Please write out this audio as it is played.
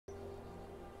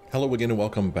Hello again and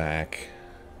welcome back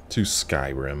to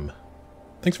Skyrim.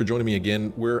 Thanks for joining me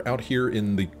again. We're out here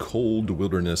in the cold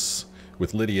wilderness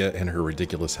with Lydia and her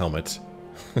ridiculous helmet.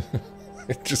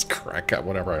 I just crack up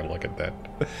whenever I look at that.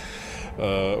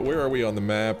 Where are we on the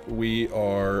map? We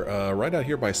are right out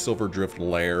here by Silverdrift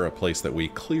Lair, a place that we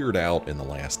cleared out in the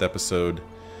last episode.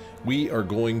 We are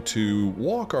going to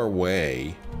walk our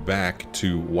way back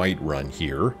to Whiterun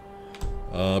here,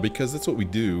 because that's what we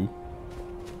do.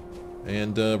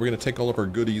 And we're going to take all of our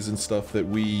goodies and stuff that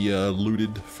we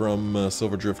looted from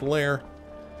Silverdrift Lair,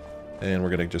 and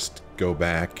we're going to just go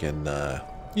back and,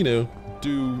 you know,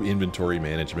 do inventory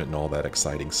management and all that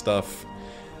exciting stuff.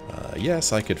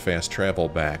 Yes, I could fast travel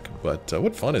back, but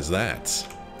what fun is that?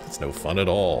 It's no fun at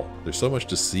all. There's so much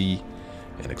to see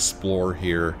and explore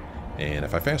here, and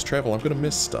if I fast travel, I'm going to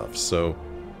miss stuff. So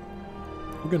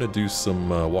we're going to do some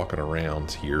walking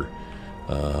around here.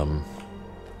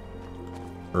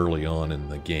 Early on in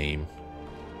the game.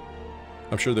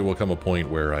 I'm sure there will come a point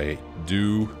where I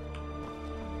do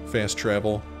fast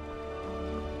travel.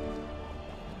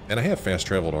 And I have fast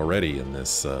traveled already in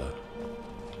this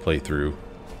playthrough.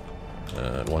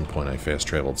 At one point I fast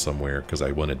traveled somewhere because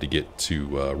I wanted to get to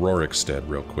Rorikstead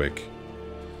real quick.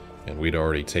 And we'd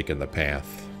already taken the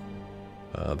path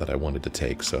that I wanted to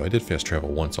take, so I did fast travel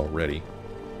once already.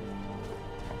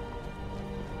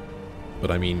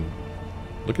 But I mean,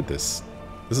 look at this.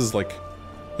 This is like,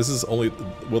 this is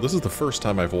the first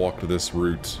time I've walked this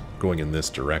route going in this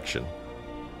direction.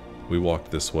 We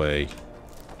walked this way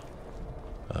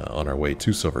on our way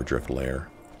to Silverdrift Lair.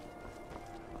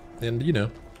 And, you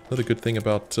know, another good thing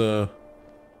about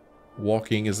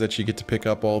walking is that you get to pick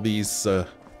up all these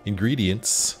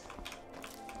ingredients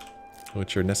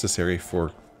which are necessary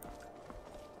for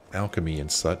alchemy and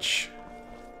such.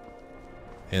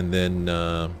 And then,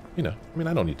 you know, I mean,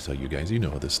 I don't need to tell you guys, you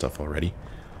know this stuff already.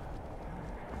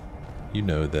 You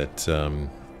know that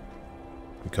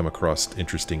we come across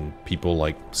interesting people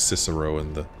like Cicero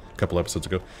in the couple episodes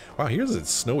ago. Wow, here's a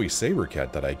snowy saber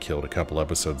cat that I killed a couple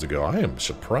episodes ago. I am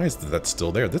surprised that that's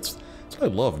still there. That's what I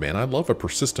love, man. I love a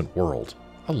persistent world.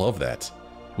 I love that.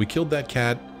 We killed that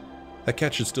cat. That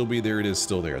cat should still be there. It is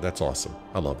still there. That's awesome.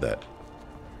 I love that.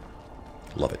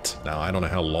 Love it. Now, I don't know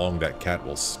how long that cat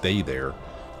will stay there.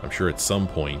 I'm sure at some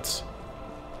point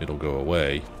it'll go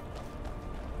away.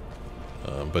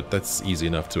 But that's easy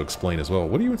enough to explain as well.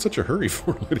 What are you in such a hurry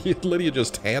for, Lydia? Lydia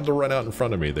just had to run out in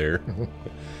front of me there.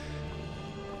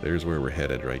 There's where we're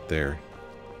headed right there.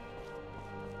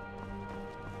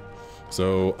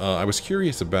 So, I was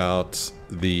curious about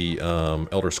the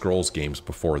Elder Scrolls games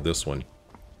before this one.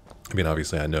 I mean,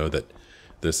 obviously I know that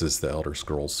this is the Elder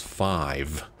Scrolls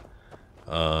 5.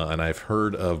 And I've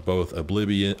heard of both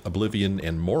Oblivion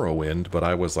and Morrowind, but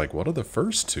I was like, what are the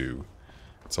first two?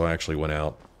 So I actually went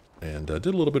out and did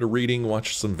a little bit of reading,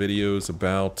 watched some videos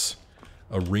about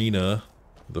Arena,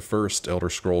 the first Elder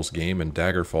Scrolls game, and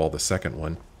Daggerfall, the second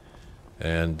one.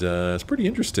 And it's pretty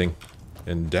interesting.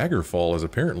 And Daggerfall is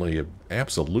apparently an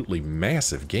absolutely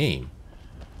massive game.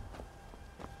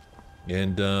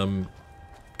 And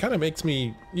kind of makes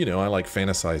me, you know, I like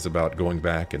fantasize about going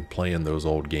back and playing those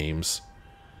old games.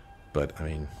 But, I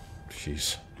mean,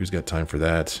 jeez, who's got time for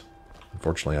that?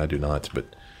 Unfortunately, I do not,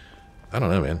 but I don't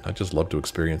know, man. I just love to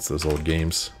experience those old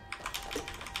games.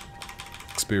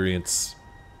 Experience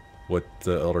what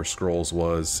the Elder Scrolls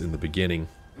was in the beginning.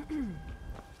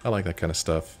 I like that kind of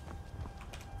stuff.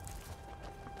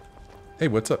 Hey,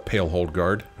 what's up, Pale Hold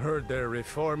Guard? Heard they're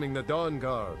reforming the Dawn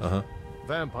Guard. Uh-huh.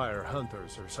 Vampire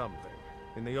hunters or something.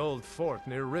 In the old fort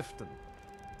near Riften.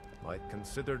 Might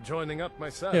consider joining up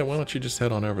myself. Yeah, why don't you just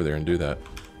head on over there and do that?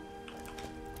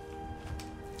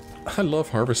 I love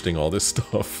harvesting all this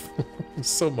stuff.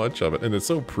 So much of it, and it's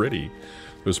so pretty.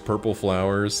 Those purple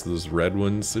flowers, those red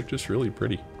ones, they're just really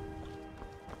pretty.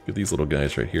 Look at these little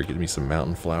guys right here. Give me some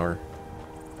mountain flower.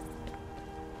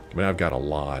 I mean, I've got a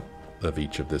lot of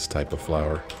each of this type of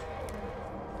flower.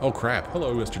 Oh crap.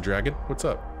 Hello, Mr. Dragon. What's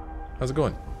up? How's it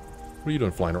going? What are you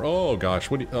doing flying around? Oh gosh,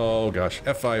 oh gosh,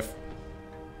 F5.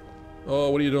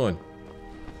 Oh, what are you doing?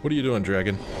 What are you doing,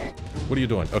 Dragon? What are you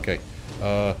doing? Okay.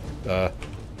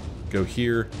 Go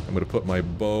here. I'm gonna put my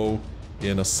bow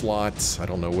in a slot. I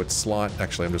don't know what slot.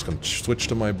 Actually, I'm just gonna switch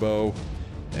to my bow.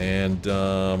 And,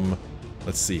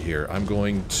 let's see here. I'm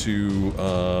going to,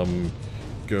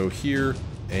 go here.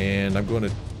 And I'm going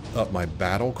to up my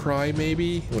battle cry,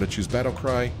 maybe? I'm gonna choose battle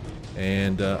cry.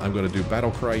 And, I'm gonna do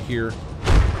battle cry here.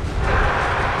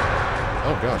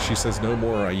 Oh gosh, she says no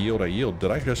more, I yield, I yield. Did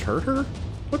I just hurt her?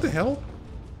 What the hell?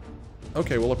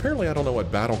 Okay, well apparently I don't know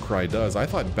what battle cry does. I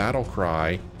thought battle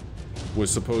cry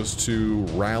was supposed to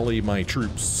rally my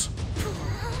troops.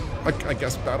 I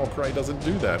guess Battlecry doesn't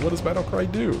do that. What does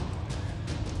Battlecry do?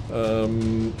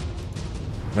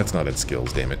 That's not in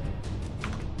skills, damn it.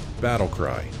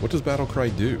 Battlecry. What does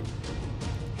Battlecry do?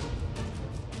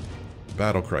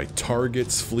 Battlecry.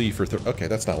 Targets flee for... Okay,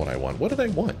 that's not what I want. What did I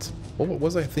want? What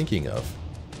was I thinking of?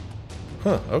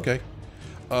 Huh, okay.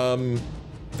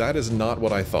 That is not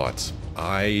what I thought.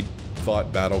 I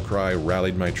thought Battlecry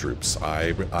rallied my troops.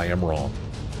 I am wrong.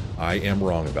 I am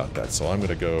wrong about that. So I'm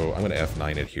gonna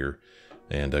F9 it here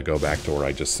and go back to where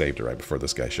I just saved it right before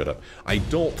this guy showed up. I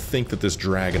don't think that this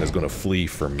dragon is gonna flee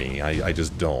from me. I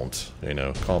just don't. You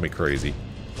know, call me crazy.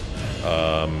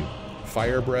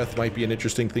 Fire Breath might be an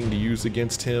interesting thing to use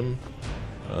against him.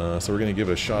 So we're gonna give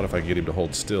it a shot if I can get him to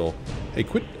hold still. Hey,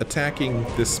 quit attacking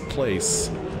this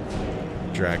place,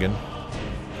 dragon.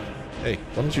 Hey,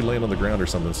 why don't you land on the ground or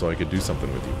something so I could do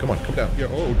something with you? Come on, come down. Yeah,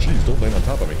 oh, jeez, don't land on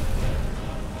top of me.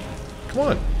 Come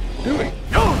on, do it.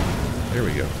 There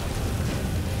we go.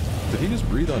 Did he just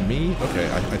breathe on me?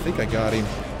 Okay, I think I got him.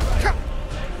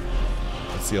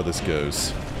 Let's see how this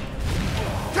goes.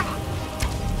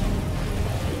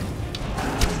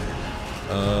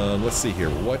 Let's see here.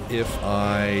 What if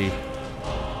I...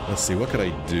 Let's see, what could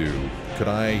I do? Could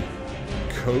I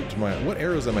coat my... What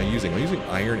arrows am I using? Am I using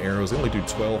iron arrows? They only do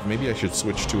 12. Maybe I should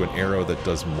switch to an arrow that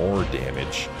does more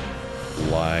damage.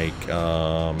 Like,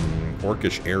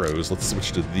 orcish arrows. Let's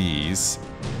switch to these.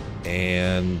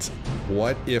 And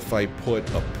what if I put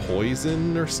a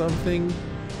poison or something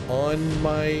on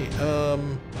my,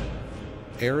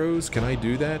 arrows? Can I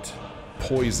do that?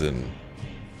 Poison.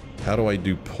 How do I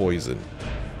do poison?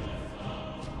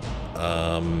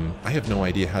 I have no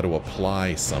idea how to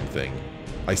apply something.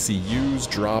 I see use,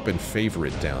 drop, and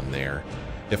favorite down there.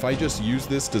 If I just use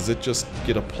this, does it just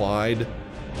get applied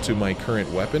to my current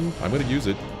weapon? I'm going to use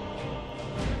it.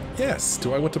 Yes.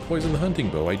 Do I want to poison the hunting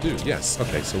bow? I do. Yes.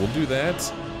 Okay, so we'll do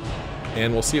that.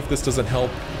 And we'll see if this doesn't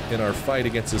help in our fight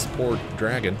against this poor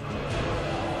dragon.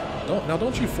 Now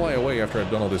don't you fly away after I've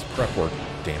done all this prep work.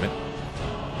 Damn it.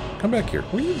 Come back here.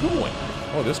 Where are you going?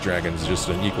 Oh, this dragon's just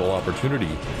an equal opportunity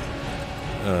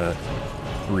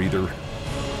breather.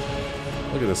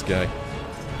 Look at this guy.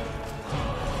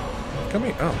 Come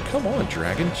here. Oh, come on,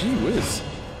 dragon. Gee whiz.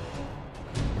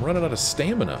 I'm running out of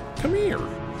stamina. Come here.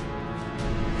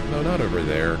 No, not over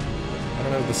there. I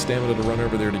don't have the stamina to run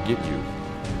over there to get you.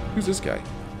 Who's this guy?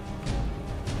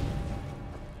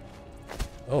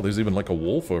 Oh, there's even like a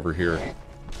wolf over here.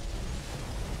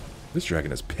 This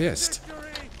dragon is pissed.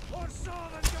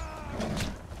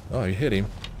 Oh, you hit him.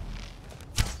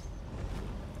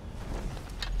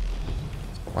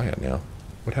 It's quiet now.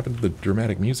 What happened to the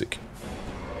dramatic music?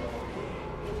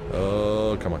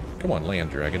 Oh, come on. Come on, land,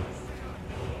 dragon.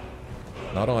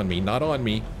 Not on me, not on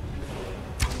me.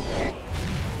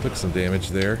 Took some damage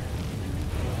there.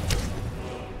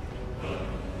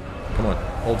 Come on,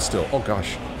 hold still. Oh,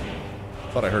 gosh.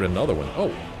 Thought I heard another one.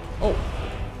 Oh, oh.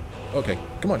 Okay,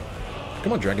 come on.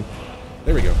 Come on, dragon.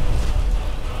 There we go.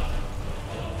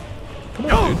 Come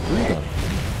on, dude. Breathe on.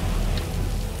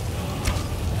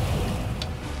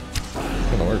 I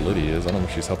don't know where Lydia is. I don't know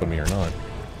if she's helping me or not.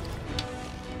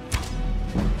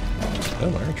 Oh,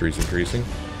 my archery's increasing.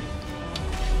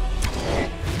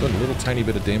 Done a little tiny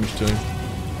bit of damage to him.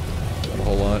 Not a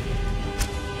whole lot.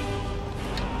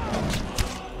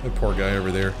 That poor guy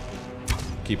over there.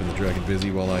 Keeping the dragon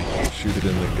busy while I shoot it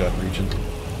in the gut region.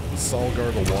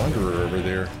 Talsgar the Wanderer over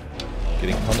there.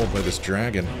 Getting pummeled by this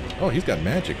dragon. Oh, he's got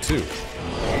magic too.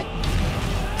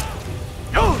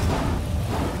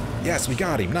 Yes, we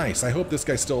got him. Nice. I hope this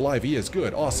guy's still alive. He is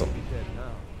good. Awesome.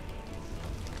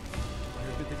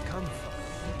 Where did it come from?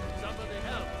 Somebody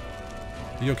help.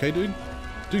 You okay, dude?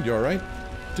 Dude, you alright?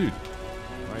 Dude.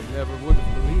 I never would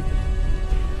have believed it.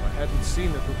 I hadn't seen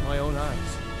it with my own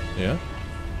eyes. Yeah?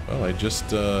 Well, I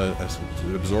just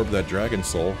absorbed that dragon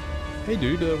soul. Hey,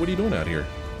 dude, what are you doing out here?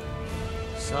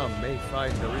 Some may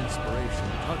find their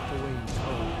inspiration tucked away in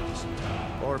tomes,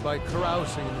 or by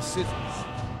carousing in the cities.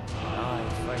 I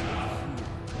find it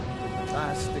here, in the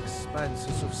vast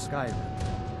expanses of Skyrim.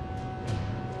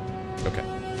 Okay.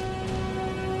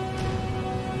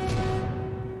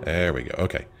 There we go.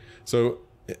 Okay. So,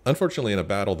 unfortunately, in a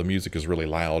battle, the music is really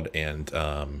loud, and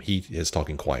he is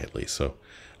talking quietly, so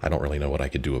I don't really know what I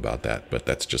could do about that, but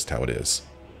that's just how it is.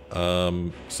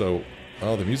 Oh,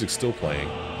 the music's still playing.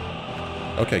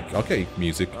 Okay, okay,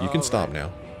 music, you can stop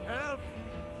now.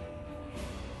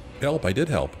 Help, I did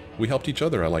help. We helped each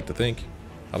other, I like to think.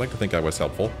 I like to think I was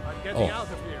helpful. I'm getting out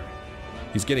of here.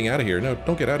 He's getting out of here. No,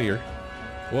 don't get out of here.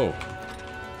 Whoa.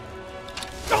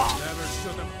 Never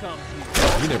should have come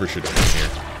here. You never should have come here.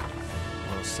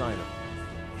 No sign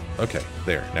Okay,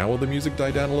 there. Now will the music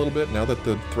die down a little bit now that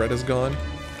the threat is gone?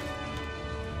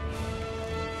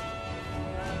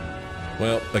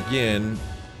 Well, again...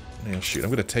 Man, shoot, I'm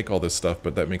gonna take all this stuff,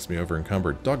 but that makes me over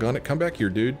encumbered. Doggone it, come back here,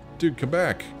 dude. Dude, come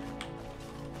back.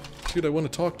 Dude, I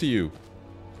want to talk to you.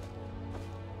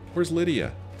 Where's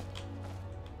Lydia?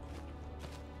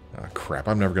 Ah, crap,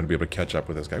 I'm never gonna be able to catch up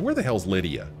with this guy. Where the hell's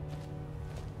Lydia?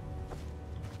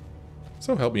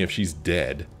 So help me if she's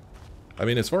dead. I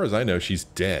mean, as far as I know, she's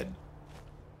dead.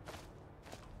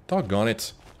 Doggone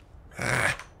it.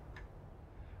 Ah.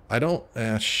 I don't...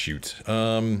 Ah, shoot.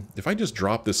 If I just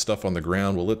drop this stuff on the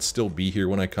ground, will it still be here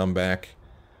when I come back?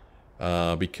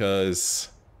 Because...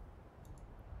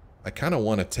 I kind of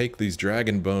want to take these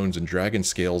dragon bones and dragon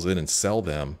scales in and sell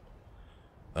them.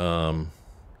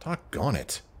 Doggone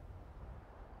it.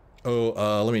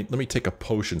 Oh, let me take a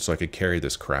potion so I could carry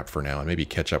this crap for now and maybe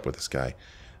catch up with this guy.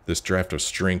 This draft of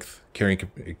strength carrying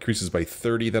increases by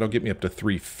 30. That'll get me up to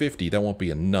 350. That won't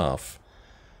be enough.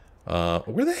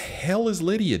 Where the hell is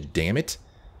Lydia, damn it?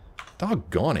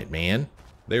 Doggone it, man.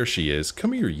 There she is.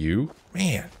 Come here, you.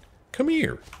 Man, come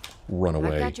here. Run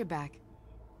away. I've got your back.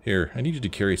 Here, I need you to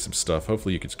carry some stuff.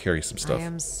 Hopefully you can carry some stuff. I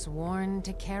am sworn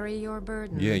to carry your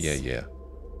burdens. Yeah.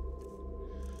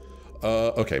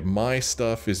 Okay, my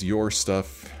stuff is your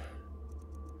stuff.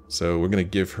 So we're gonna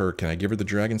give her... Can I give her the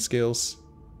dragon scales?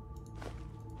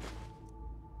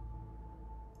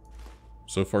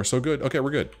 So far, so good. Okay, we're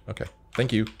good. Okay,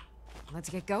 thank you. Let's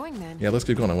get going then. Yeah, let's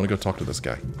get going. I want to go talk to this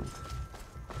guy.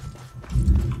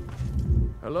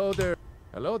 Hello there.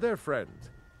 Hello there, friend.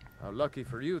 How lucky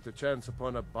for you to chance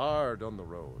upon a bard on the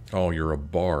road. Oh, you're a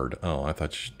bard. Oh, I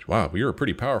thought... Wow, you're a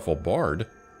pretty powerful bard.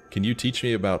 Can you teach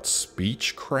me about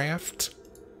speechcraft?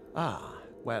 Ah,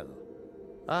 well,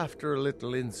 after a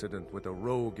little incident with a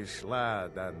roguish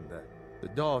lad and the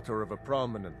daughter of a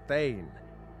prominent thane,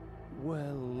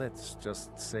 well, let's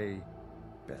just say,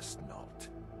 best not.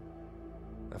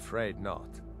 Afraid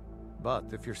not. But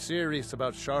if you're serious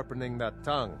about sharpening that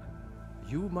tongue,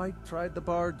 you might try the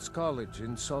Bard's College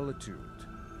in Solitude.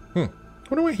 I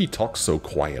wonder why he talks so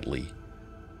quietly.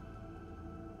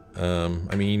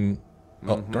 I mean...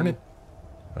 Oh, darn it.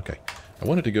 Okay. I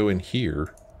wanted to go in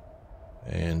here.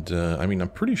 And, I mean, I'm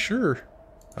pretty sure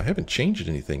I haven't changed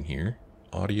anything here.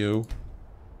 Audio.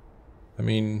 I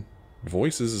mean,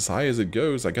 voice is as high as it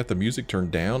goes. I got the music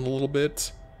turned down a little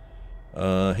bit.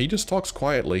 He just talks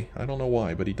quietly. I don't know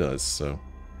why, but he does, so...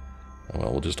 Oh,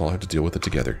 well, we'll just all have to deal with it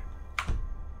together.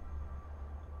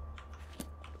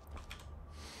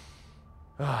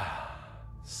 Ah,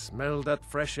 smell that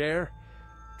fresh air?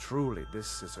 Truly,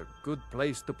 this is a good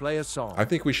place to play a song. I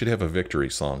think we should have a victory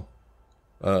song.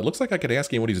 Looks like I could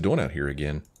ask him what he's doing out here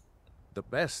again. The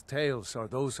best tales are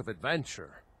those of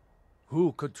adventure.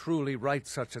 Who could truly write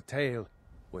such a tale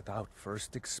without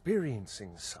first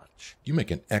experiencing such? You make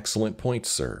an excellent point,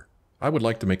 sir. I would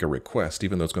like to make a request,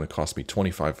 even though it's going to cost me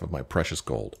 25 of my precious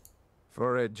gold.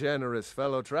 For a generous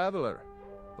fellow traveler.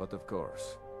 But of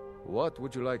course, what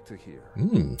would you like to hear?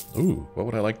 Ooh, what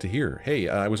would I like to hear? Hey,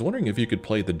 I was wondering if you could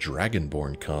play The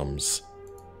Dragonborn Comes.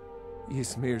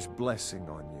 Ysmir's blessing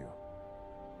on you.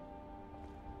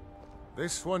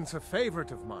 This one's a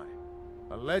favorite of mine.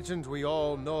 A legend we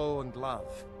all know and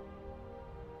love.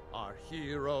 Our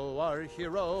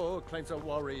hero, claims a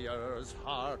warrior's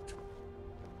heart.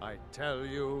 I tell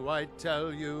you,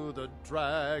 the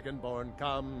Dragonborn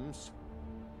comes.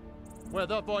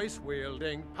 With a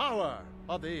voice-wielding power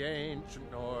of the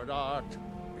ancient Nord art.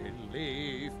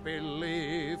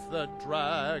 Believe, the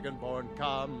Dragonborn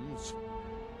comes.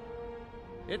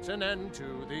 It's an end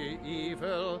to the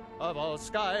evil of all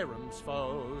Skyrim's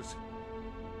foes.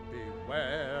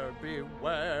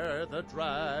 Beware, the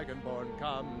Dragonborn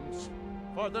comes.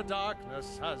 For the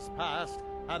darkness has passed,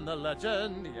 and the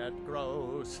legend yet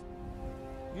grows.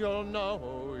 You'll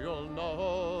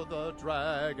know the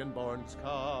Dragonborns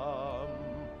come.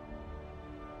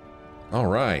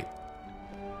 Alright.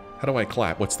 How do I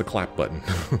clap? What's the clap button?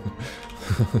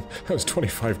 That was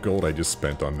 25 gold I just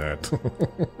spent on that.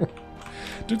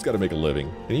 Dude's got to make a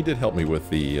living. And he did help me with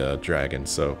the dragon,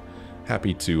 so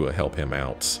happy to help him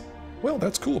out. Well,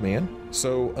 that's cool, man.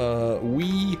 So,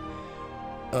 we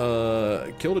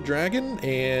killed a dragon,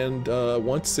 and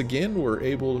once again,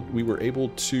 we were able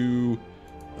to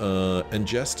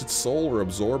ingest its soul or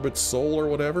absorb its soul or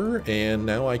whatever, and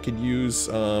now I could use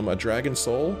a dragon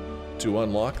soul to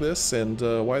unlock this, and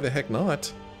why the heck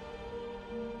not?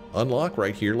 Unlock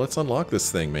right here. Let's unlock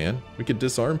this thing, man. We could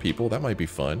disarm people. That might be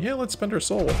fun. Yeah, let's spend our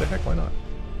soul. What the heck? Why not?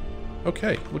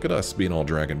 Okay, look at us being all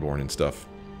dragonborn and stuff.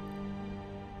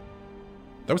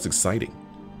 That was exciting.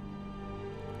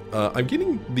 I'm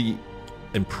getting the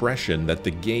impression that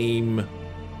the game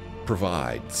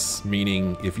provides.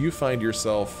 Meaning, if you find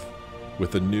yourself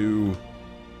with a new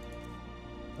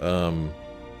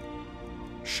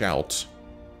shout,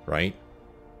 right?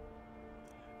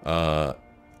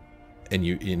 And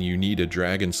you need a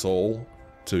dragon soul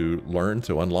to learn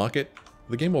to unlock it,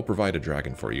 the game will provide a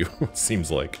dragon for you. It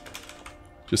seems like.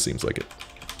 Just seems like it.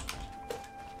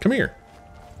 Come here.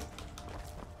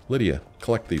 Lydia,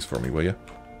 collect these for me, will you?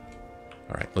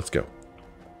 Alright, let's go.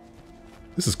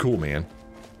 This is cool, man.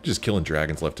 Just killing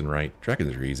dragons left and right.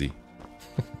 Dragons are easy.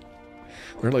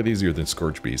 They're a lot easier than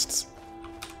scourge beasts.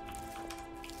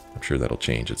 I'm sure that'll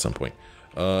change at some point.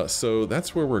 So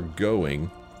that's where we're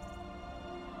going.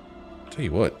 Tell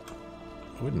you what,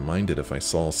 I wouldn't mind it if I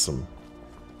saw some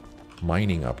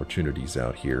mining opportunities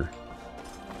out here.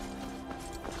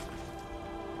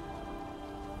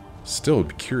 Still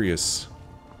curious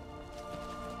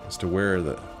as to where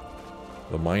the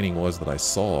mining was that I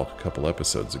saw a couple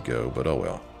episodes ago, but oh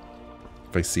well.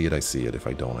 If I see it, I see it. If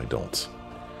I don't, I don't.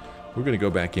 We're going to go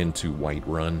back into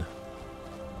Whiterun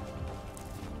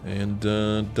and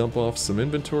dump off some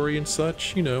inventory and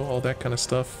such, you know, all that kind of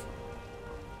stuff.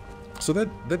 So that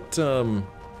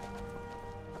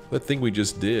thing we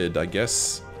just did, I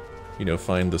guess, you know,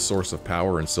 find the source of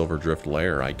power in Silverdrift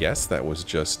Lair. I guess that was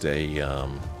just a,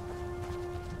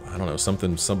 I don't know,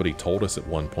 something somebody told us at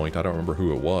one point. I don't remember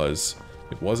who it was.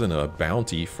 It wasn't a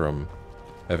bounty from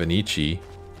Evanici.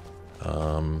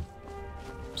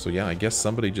 So yeah, I guess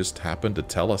somebody just happened to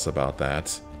tell us about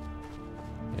that.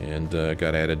 And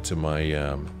got added to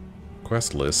my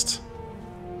quest list.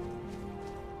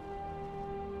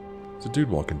 There's a dude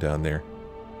walking down there.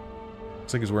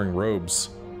 Looks like he's wearing robes.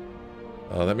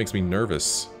 That makes me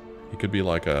nervous. He could be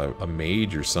like a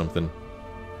mage or something.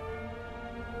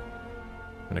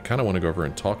 And I kind of want to go over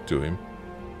and talk to him.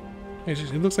 Hey,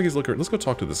 he looks like he's looking. Let's go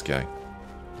talk to this guy.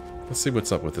 Let's see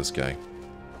what's up with this guy.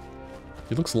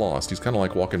 He looks lost. He's kind of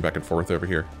like walking back and forth over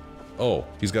here. Oh,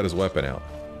 he's got his weapon out.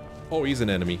 Oh, he's an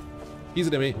enemy. He's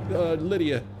an enemy.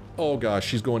 Lydia. Oh gosh,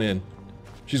 she's going in.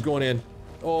 She's going in.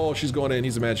 Oh, she's going in.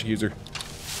 He's a magic user.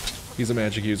 He's a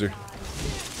magic user.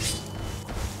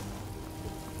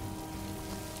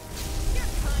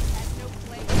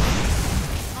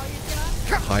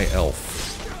 High elf.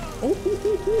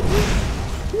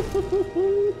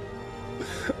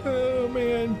 Oh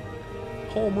man.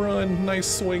 Home run. Nice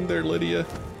swing there, Lydia.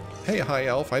 Hey, high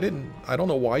elf. I don't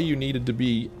know why you needed to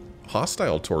be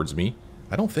hostile towards me.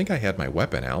 I don't think I had my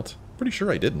weapon out. Pretty sure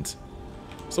I didn't.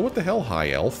 So what the hell,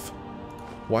 high elf?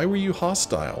 Why were you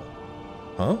hostile?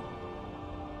 Huh?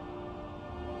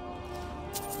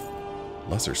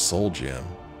 Lesser soul gem.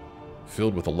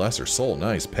 Filled with a lesser soul.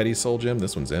 Nice. Petty soul gem.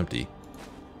 This one's empty.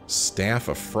 Staff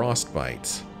of frostbite.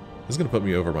 This is going to put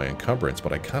me over my encumbrance,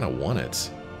 but I kind of want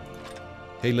it.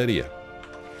 Hey, Lydia.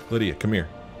 Lydia, come here.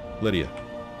 Lydia.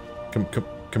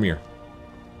 Come here.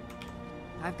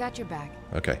 I've got your back.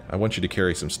 Okay, I want you to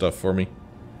carry some stuff for me.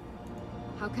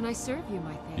 How can I serve you,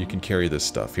 my thing? You can carry this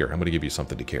stuff. Here, I'm going to give you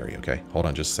something to carry, okay? Hold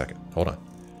on just a second. Hold on.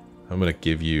 I'm going to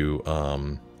give you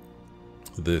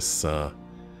this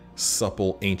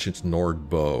supple ancient Nord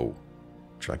bow.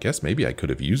 Which I guess maybe I could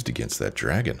have used against that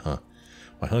dragon, huh?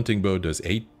 My hunting bow does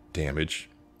 8 damage.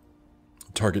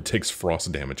 Target takes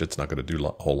frost damage. It's not going to do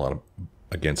a whole lot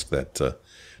against that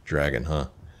dragon, huh?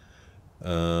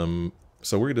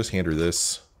 So we're going to just hand her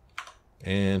this.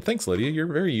 And thanks, Lydia. You're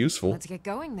very useful. Let's get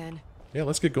going, then. Yeah,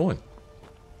 let's get going.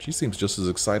 She seems just as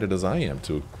excited as I am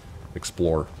to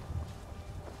explore.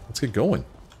 Let's get going.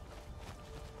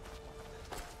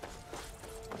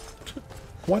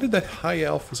 Why did that high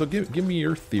elf... So give me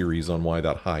your theories on why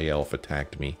that high elf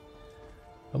attacked me.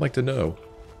 I'd like to know.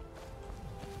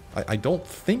 I don't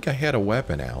think I had a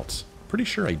weapon out. Pretty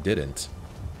sure I didn't.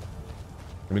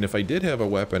 I mean, if I did have a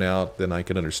weapon out, then I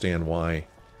could understand why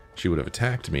she would have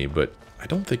attacked me, but I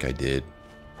don't think I did.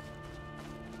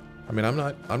 I mean, I'm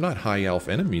not high elf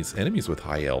enemies with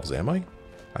high elves, am I?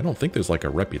 I don't think there's like a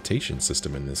reputation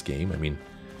system in this game. I mean,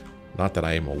 not that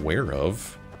I am aware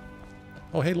of.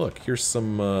 Oh, hey, look, here's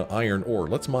some iron ore.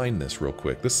 Let's mine this real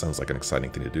quick. This sounds like an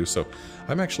exciting thing to do. So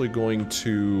I'm actually going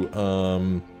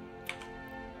to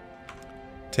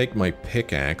take my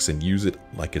pickaxe and use it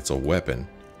like it's a weapon.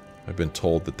 I've been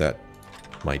told that that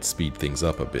might speed things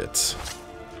up a bit.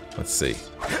 Let's see.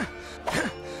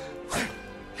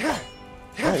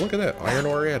 Oh, look at that. Iron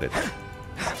ore added.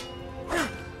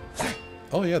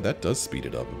 Oh, yeah, that does speed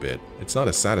it up a bit. It's not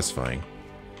as satisfying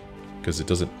because it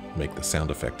doesn't make the sound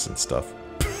effects and stuff.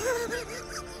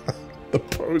 The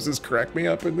poses crack me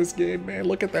up in this game, man.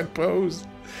 Look at that pose.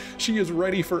 She is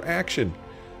ready for action.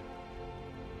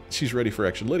 She's ready for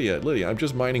action. Lydia, I'm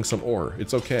just mining some ore.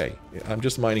 It's okay. I'm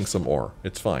just mining some ore.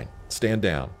 It's fine. Stand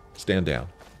down. Stand down.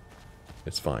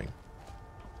 It's fine.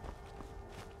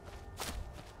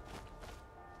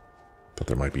 Thought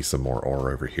there might be some more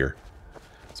ore over here.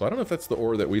 So I don't know if that's the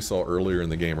ore that we saw earlier in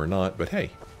the game or not, but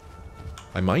hey,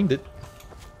 I mined it.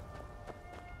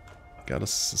 Got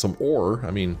us some ore.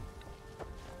 I mean,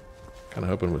 kind of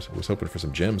hoping was hoping for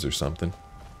some gems or something.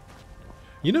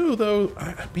 You know, though,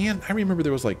 man, I remember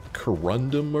there was like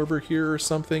corundum over here or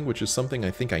something, which is something I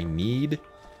think I need.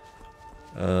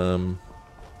 But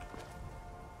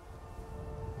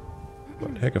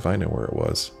heck if I know where it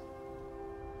was.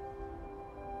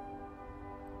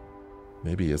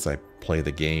 Maybe as I play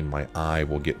the game, my eye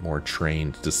will get more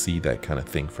trained to see that kind of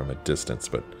thing from a distance,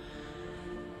 but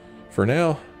for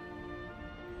now,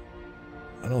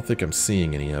 I don't think I'm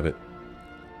seeing any of it.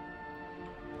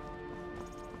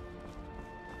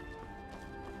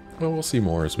 Well, we'll see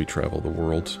more as we travel the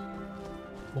world.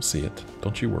 We'll see it.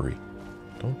 Don't you worry.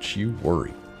 Don't you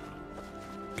worry.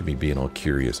 Look at me being all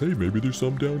curious. Hey, maybe there's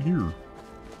some down here.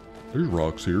 There's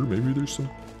rocks here. Maybe there's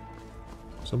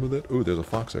some of that. Oh, there's a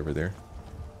fox over there.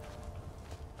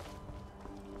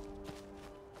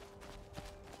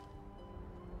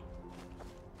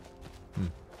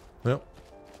 Well,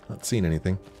 not seeing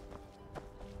anything.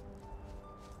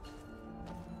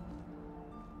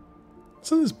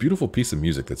 Listen to this beautiful piece of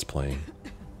music that's playing.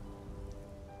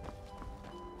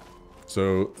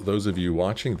 So, those of you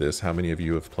watching this, how many of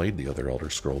you have played the other Elder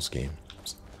Scrolls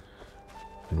games?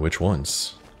 And which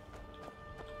ones?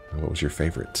 And what was your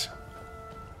favorite?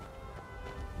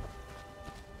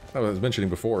 I was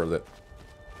mentioning before that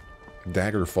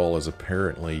Daggerfall is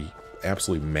apparently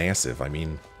absolutely massive. I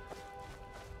mean,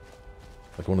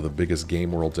 like one of the biggest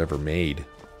game worlds ever made.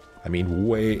 I mean,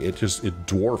 it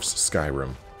dwarfs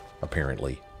Skyrim,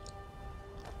 apparently.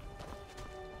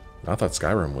 I thought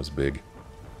Skyrim was big.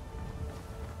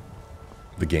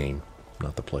 The game,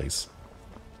 not the place.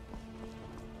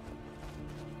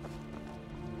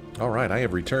 Alright, I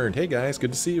have returned. Hey guys,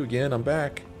 good to see you again. I'm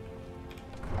back.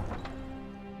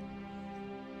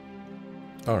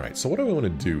 Alright, so what do I want to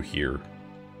do here?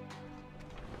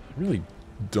 I really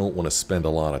don't want to spend a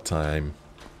lot of time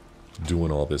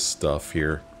doing all this stuff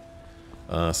here.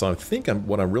 So I think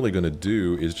what I'm really going to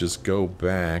do is just go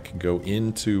back, go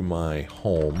into my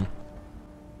home,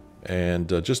 and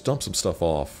just dump some stuff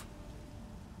off.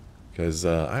 Because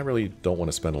I really don't want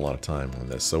to spend a lot of time on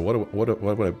this. So what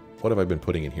have I been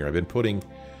putting in here? I've been putting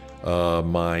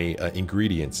my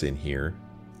ingredients in here.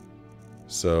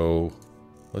 So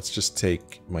let's just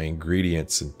take my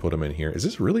ingredients and put them in here. Is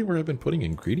this really where I've been putting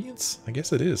ingredients? I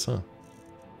guess it is, huh?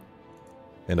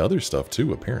 And other stuff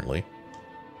too, apparently.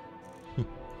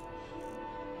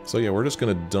 So yeah, we're just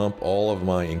going to dump all of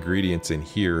my ingredients in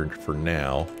here for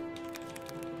now.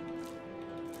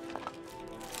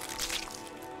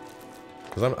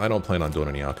 Because I don't plan on doing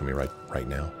any alchemy right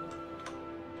now.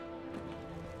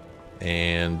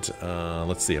 And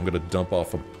let's see, I'm going to dump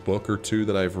off a book or two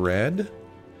that I've read.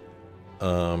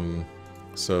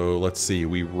 So let's see,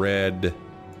 we read...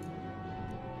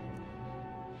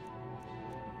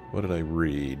 What did I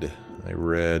read? I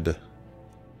read...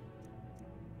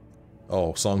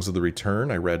 Oh, Songs of the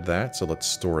Return, I read that, so let's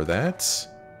store that.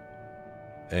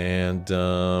 And,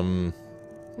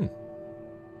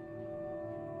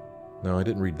 No, I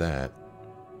didn't read that.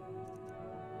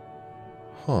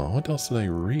 Huh, what else did I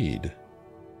read?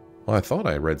 Well, I thought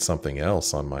I read something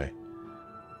else on my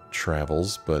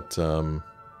travels, but, I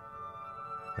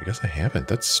guess I haven't.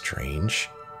 That's strange.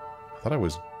 I thought I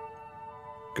was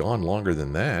gone longer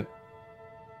than that.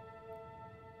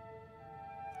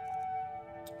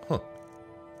 Huh.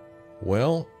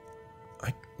 Well,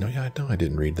 no, I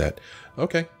didn't read that.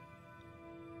 Okay.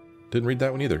 Didn't read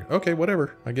that one either. Okay,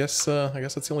 whatever. I guess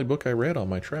that's the only book I read on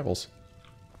my travels.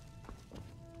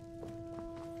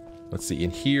 Let's see.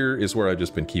 In here is where I've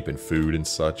just been keeping food and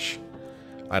such.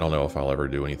 I don't know if I'll ever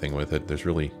do anything with it. There's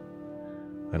really,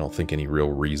 I don't think, any real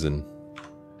reason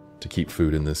to keep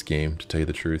food in this game, to tell you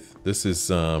the truth. This is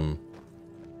our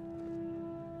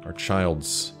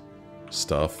child's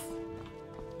stuff.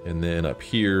 And then up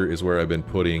here is where I've been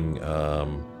putting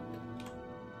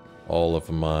all of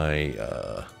my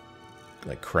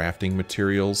like crafting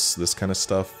materials, this kind of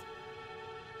stuff.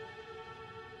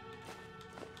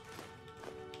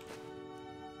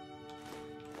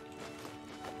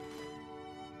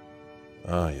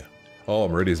 Ah, yeah. Oh,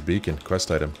 Meridia's Beacon,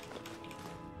 quest item.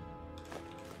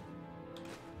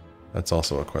 That's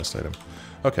also a quest item.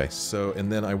 Okay, so,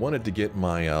 and then I wanted to get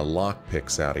my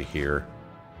lockpicks out of here.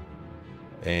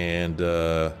 And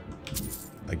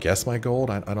I I guess my gold?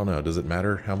 I don't know. Does it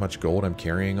matter how much gold I'm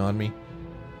carrying on me?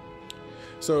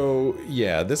 So,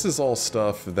 yeah, this is all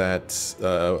stuff that,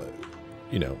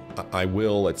 you know, I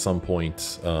will at some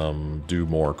point do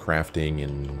more crafting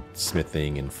and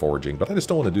smithing and forging, but I just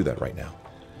don't want to do that right now.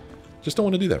 Just don't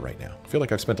want to do that right now. I feel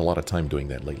like I've spent a lot of time doing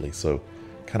that lately, so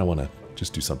kind of want to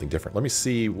just do something different. Let me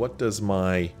see, what does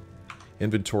my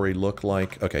inventory look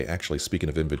like? Okay, actually, speaking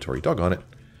of inventory, doggone it.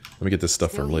 Let me get this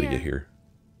stuff from Lydia here.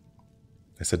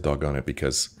 I said doggone it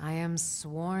because I am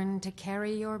sworn to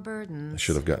carry your burdens. I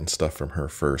should have gotten stuff from her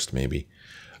first, maybe.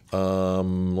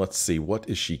 Let's see. What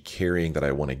is she carrying that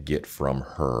I want to get from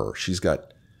her? She's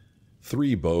got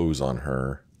 3 bows on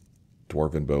her.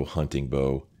 Dwarven bow, hunting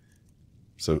bow.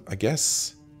 So I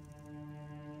guess...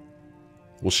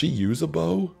 Will she use a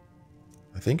bow?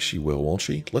 I think she will, won't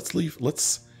she?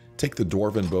 Let's take the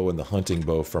dwarven bow and the hunting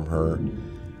bow from her.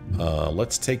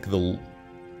 Let's take the...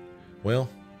 Well...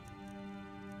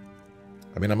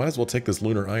 I mean, I might as well take this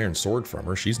lunar iron sword from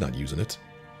her. She's not using it.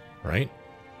 Right?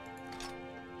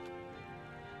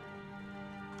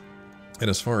 And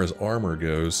as far as armor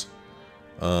goes...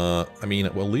 I mean,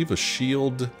 we'll leave a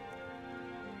shield...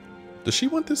 Does she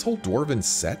want this whole dwarven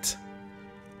set?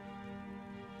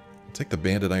 I'll take the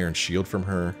banded iron shield from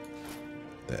her.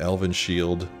 The elven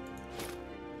shield.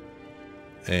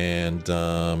 And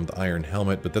the iron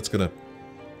helmet, but that's gonna...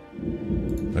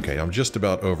 Okay, I'm just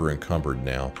about over encumbered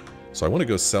now. So I want to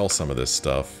go sell some of this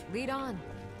stuff. Lead on.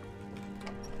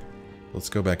 Let's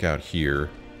go back out here.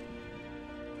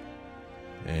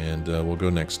 And we'll go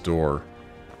next door.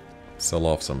 Sell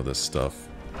off some of this stuff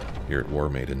here at War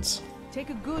Maidens.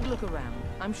 Take a good look around.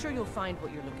 I'm sure you'll find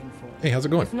what you're looking for. Hey, how's it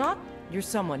going? If not, you're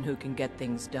someone who can get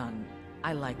things done.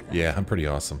 I like that. Yeah, I'm pretty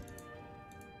awesome.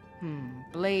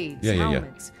 Blades,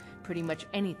 helmets, pretty much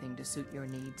anything to suit your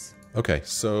needs. Okay,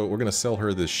 so we're gonna sell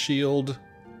her this shield.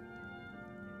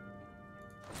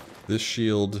 This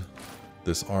shield,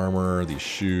 this armor, these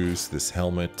shoes, this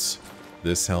helmet,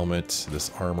 this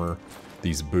armor,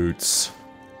 these boots.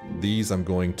 These I'm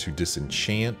going to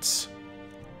disenchant.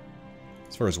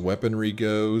 As far as weaponry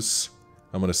goes,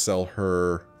 I'm going to sell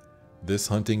her this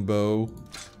hunting bow.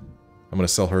 I'm going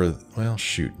to sell her... Well,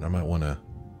 shoot. I might want to...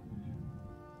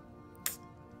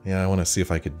 Yeah, I want to see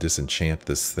if I could disenchant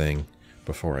this thing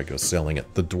before I go selling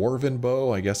it. The dwarven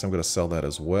bow, I guess I'm going to sell that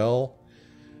as well.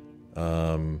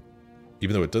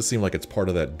 Even though it does seem like it's part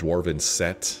of that dwarven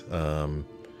set,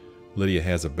 Lydia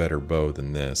has a better bow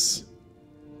than this.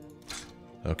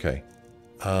 Okay.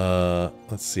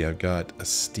 Let's see, I've got a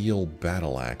steel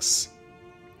battle axe.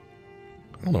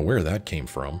 I don't know where that came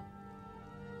from.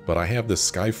 But I have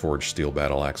this Skyforged steel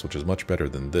battle axe, which is much better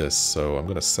than this, so I'm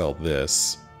going to sell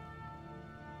this.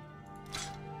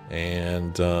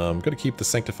 And I'm going to keep the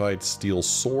Sanctified Steel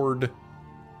Sword.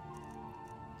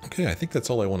 Okay, I think that's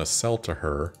all I want to sell to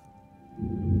her.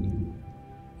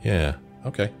 Yeah,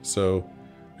 okay, so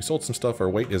we sold some stuff. Our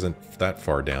weight isn't that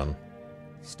far down.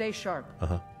 Stay sharp.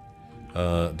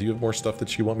 Do you have more stuff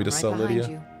that you want me to sell, Lydia?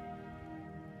 You.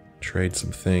 Trade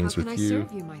some things with you. How can I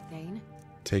serve you, my Thane?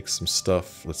 Take some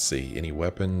stuff. Let's see, any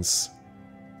weapons?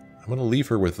 I'm going to leave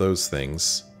her with those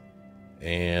things.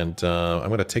 And I'm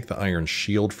going to take the iron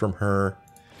shield from her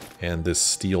and this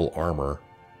steel armor.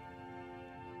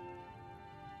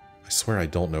 I swear I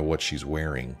don't know what she's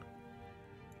wearing.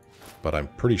 But I'm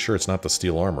pretty sure it's not the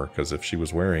steel armor, because if she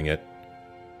was wearing it,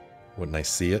 wouldn't I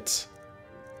see it?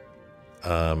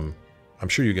 I'm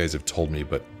sure you guys have told me,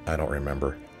 but I don't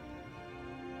remember.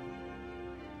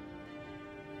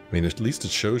 I mean, at least it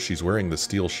shows she's wearing the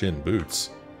steel shin boots.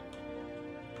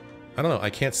 I don't know, I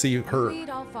can't see her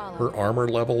armor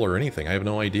level or anything. I have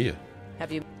no idea.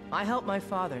 Have you... I helped my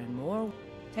father in more...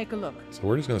 Take a look. So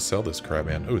we're just going to sell this crap,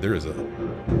 man. Oh, there is a...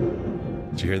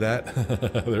 Did you hear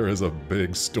that? There is a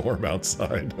big storm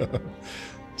outside.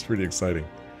 It's pretty exciting.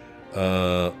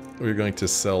 We're going to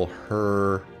sell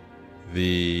her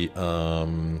the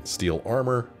steel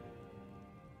armor,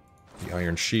 the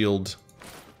iron shield.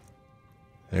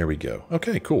 There we go.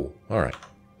 Okay, cool. All right.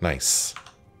 Nice.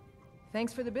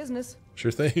 Thanks for the business.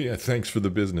 Sure thing. Yeah, thanks for the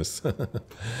business.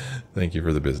 Thank you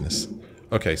for the business.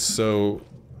 Okay, so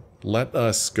let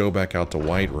us go back out to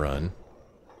Whiterun.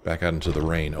 Back out into the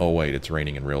rain. Oh, wait, it's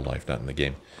raining in real life, not in the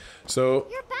game. So...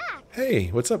 You're back! Hey,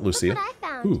 what's up, Lucia? Look what I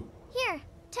found. Ooh. Here,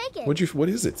 take it. What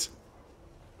is it?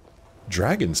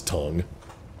 Dragon's tongue?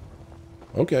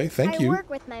 Okay, thank you. I work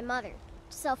with my mother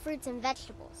to sell fruits and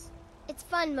vegetables. It's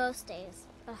fun most days,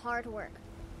 but hard work.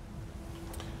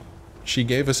 She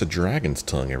gave us a dragon's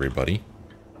tongue, everybody.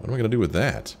 What am I going to do with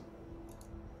that?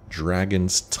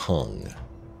 Dragon's tongue.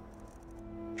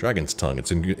 Dragon's tongue.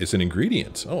 It's an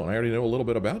ingredient. Oh, I already know a little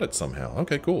bit about it somehow.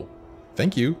 Okay, cool.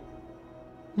 Thank you.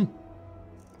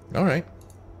 Alright.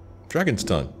 Dragon's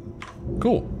tongue.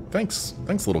 Cool. Thanks.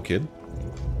 Thanks, little kid.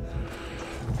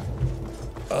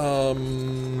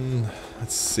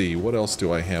 Let's see. What else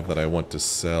do I have that I want to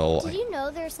sell? Did you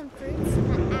know there's some fruits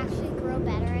that actually grow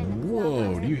better in the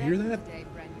Whoa, do you hear that?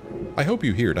 I hope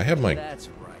you hear it. I have my That's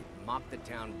right. Mop the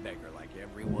town beggar like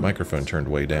everyone. microphone turned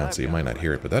way down, so you might not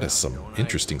hear it, but that is some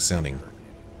interesting sounding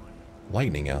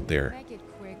lightning out there. Make it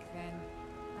quick, then.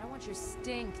 I don't want your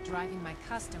stink driving my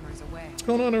customers away. What's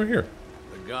going on over here?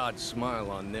 The gods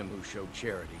smile on them who show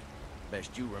charity.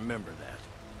 Best you remember that.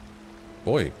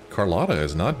 Boy, Carlotta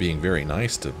is not being very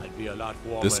nice to I'd be a lot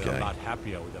warmer this and a guy. lot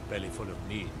happier with a belly full of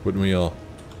meat. Wouldn't we all?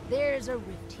 There's a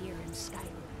rift here in Skyrim.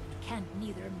 Can't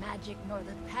neither magic nor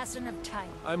the passing of time.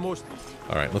 I mostly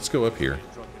Alright, let's go up here.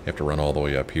 Have to run all the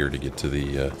way up here to get to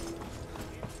the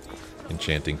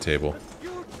enchanting table.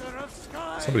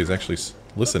 Somebody's actually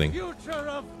listening.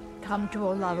 Come to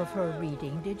Olava for a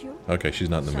reading, did you? Okay, she's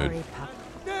not in the mood. Sorry, Pup.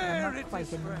 I'm not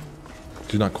quite in the mood.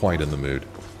 She's not quite in the mood.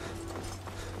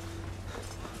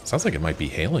 Sounds like it might be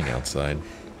hailing outside.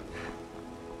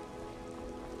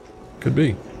 Could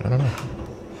be. I don't know.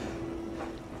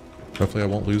 Hopefully I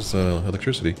won't lose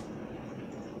electricity.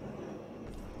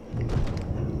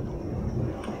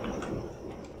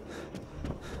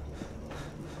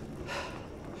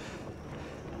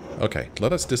 Okay,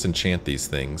 let us disenchant these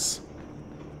things.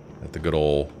 At the good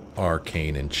old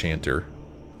arcane enchanter.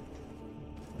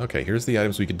 Okay, here's the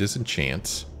items we could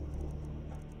disenchant.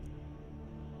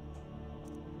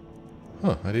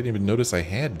 Huh, I didn't even notice I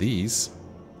had these.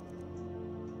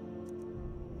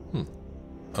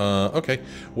 Okay.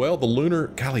 Well, the lunar...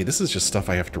 Golly, this is just stuff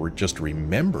I have to just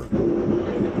remember.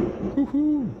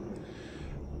 Woohoo!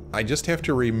 I just have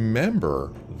to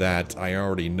remember that I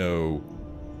already know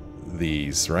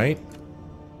these, right?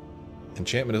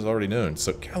 Enchantment is already known.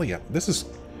 So, golly, this is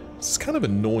kind of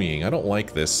annoying. I don't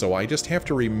like this, so I just have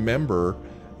to remember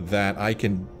that I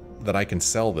can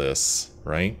sell this,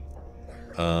 right?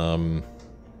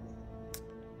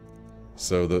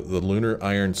 So the lunar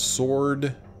iron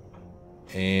sword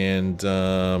and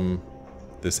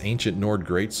this ancient Nord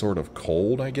greatsword of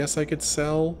cold, I guess I could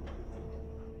sell.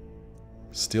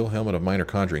 Steel helmet of minor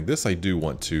conjuring. This I do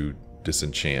want to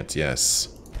disenchant,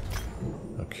 yes.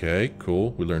 Okay,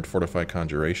 cool. We learned fortify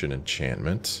conjuration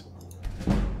enchantment.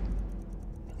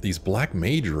 These black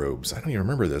mage robes. I don't even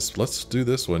remember this. Let's do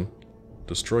this one.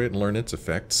 Destroy it and learn its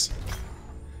effects.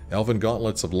 Elven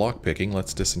gauntlets of lockpicking.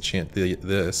 Let's disenchant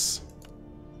this.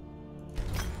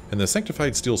 And the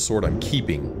sanctified steel sword I'm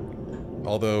keeping.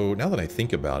 Although, now that I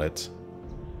think about it,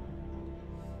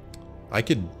 I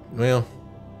could, well,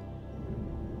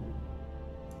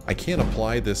 I can't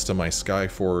apply this to my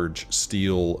Skyforge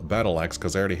steel battle axe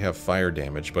because I already have fire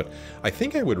damage, but I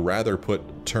think I would rather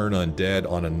put turn undead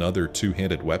on another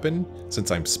two-handed weapon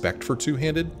since I'm spec'd for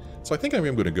two-handed. So I think I'm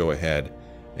going to go ahead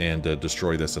and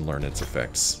destroy this and learn its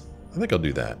effects. I think I'll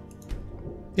do that.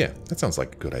 Yeah, that sounds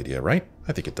like a good idea, right?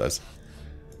 I think it does.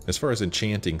 As far as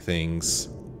enchanting things,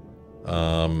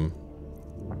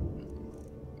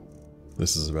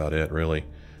 this is about it, really.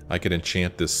 I could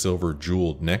enchant this silver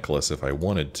jeweled necklace if I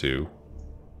wanted to,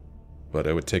 but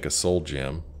it would take a soul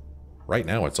gem. Right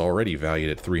now, it's already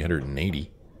valued at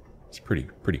 380. It's pretty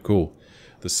cool.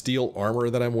 The steel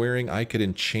armor that I'm wearing, I could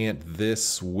enchant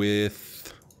this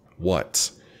with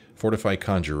what? Fortify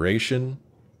conjuration,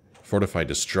 fortify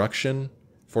destruction,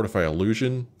 fortify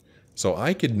illusion. So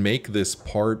I could make this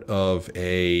part of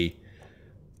a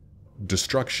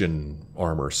destruction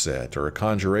armor set or a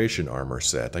conjuration armor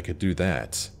set. I could do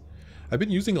that. I've been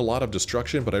using a lot of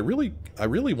destruction, but I really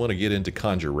want to get into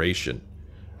conjuration.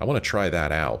 I want to try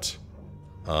that out.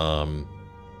 I'm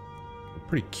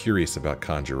pretty curious about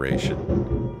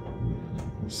conjuration.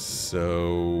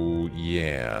 So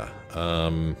yeah.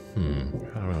 Do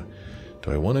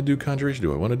I want to do conjuration?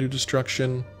 Do I want to do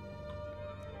destruction?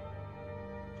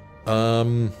 I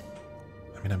mean,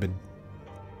 I've been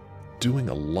doing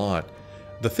a lot.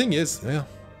 The thing is, well,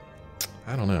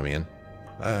 I don't know, man.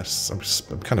 I'm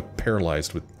kind of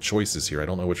paralyzed with choices here. I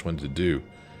don't know which one to do.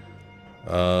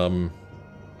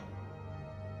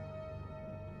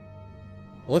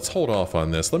 Let's hold off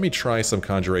on this. Let me try some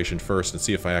conjuration first and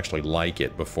see if I actually like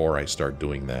it before I start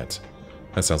doing that.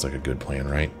 That sounds like a good plan,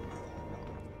 right?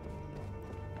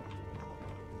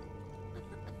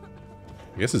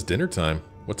 I guess it's dinner time.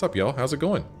 What's up, y'all? How's it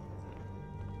going?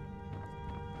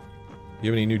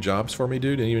 You have any new jobs for me,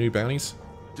 dude? Any new bounties?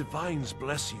 Divines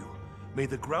bless you. May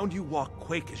the ground you walk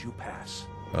quake as you pass.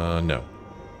 No.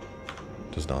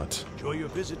 Does not. Enjoy your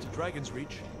visit to Dragon's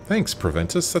Reach. Thanks,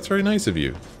 Preventus. That's very nice of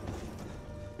you.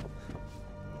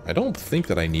 I don't think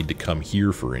that I need to come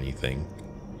here for anything.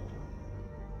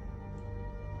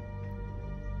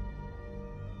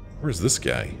 Where's this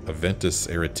guy? Aventus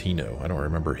Aretino. I don't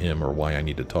remember him or why I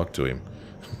need to talk to him.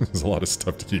 There's a lot of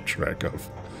stuff to keep track of.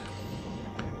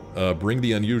 Bring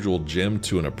the unusual gem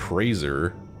to an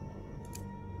appraiser.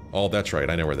 Oh, that's right.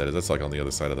 I know where that is. That's like on the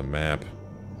other side of the map.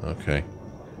 Okay.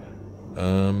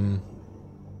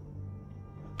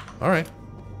 Alright.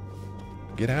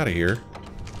 Get out of here.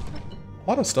 A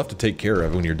lot of stuff to take care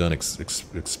of when you're done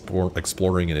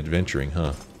exploring and adventuring,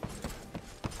 huh?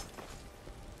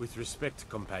 With respect,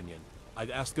 companion, I'd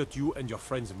ask that you and your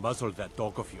friends muzzle that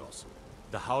dog of yours.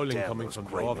 The howling coming from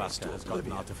Drovasta has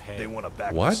gotten out of hand. They want to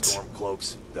back What? the storm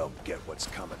cloaks, they'll get what's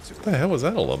coming to What them. the hell was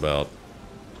that all about?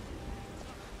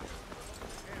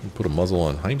 Put a muzzle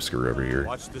on Heimsker over here.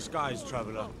 Watch the skies,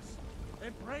 traveler.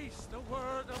 Embrace the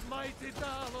word of mighty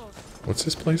Talos. What's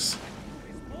this place?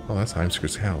 Oh, that's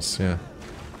Heimsker's house, yeah.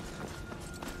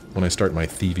 When I start my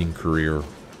thieving career,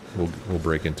 we'll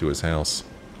break into his house.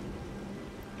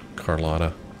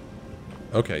 Carlotta.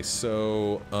 Okay,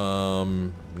 so,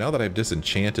 now that I've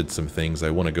disenchanted some things, I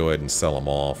want to go ahead and sell them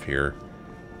off here.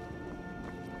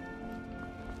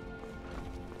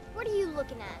 What are you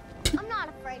looking at? I'm not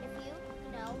afraid of you,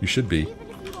 you know. You should be. Even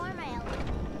if you are my ally.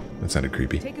 That sounded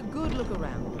creepy. Take a good look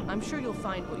around. I'm sure you'll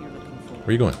find what you're looking for. Where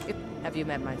are you going? Have you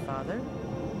met my father?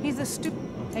 He's a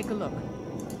Take a look.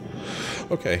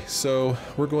 Okay, so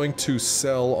we're going to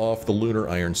sell off the Lunar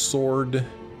Iron Sword.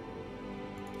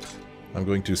 I'm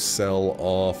going to sell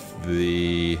off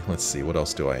the... Let's see, what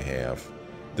else do I have?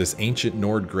 This Ancient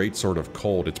Nord Greatsword of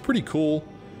Cold. It's pretty cool.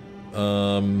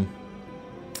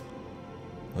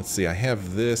 Let's see, I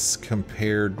have this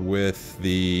compared with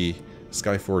the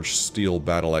Skyforged Steel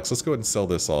Battle Axe. Let's go ahead and sell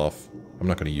this off. I'm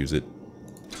not going to use it.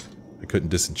 I couldn't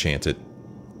disenchant it.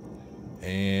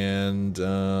 And,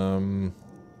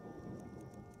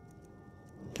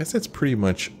 guess that's pretty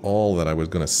much all that I was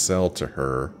going to sell to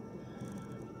her.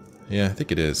 Yeah, I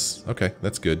think it is. Okay,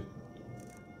 that's good.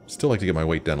 Still like to get my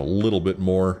weight down a little bit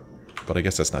more, but I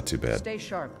guess that's not too bad. Stay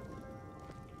sharp.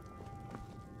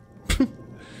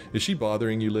 Is she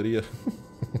bothering you, Lydia?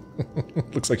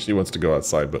 Looks like she wants to go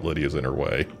outside, but Lydia's in her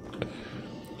way.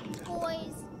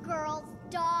 Boys, girls,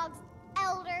 dogs,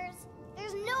 elders.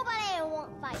 There's nobody I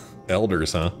won't fight.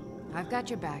 Elders, huh? I've got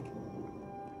your back.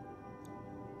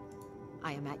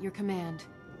 I am at your command.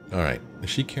 Alright. Is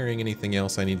she carrying anything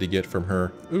else I need to get from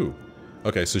her? Ooh.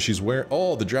 Okay, so she's wearing...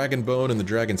 Oh, the dragon bone and the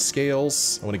dragon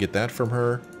scales. I want to get that from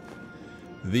her.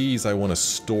 These I want to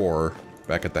store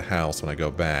back at the house when I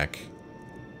go back.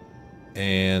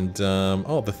 And,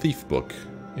 oh, the thief book.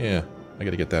 Yeah, I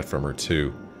gotta get that from her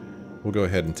too. We'll go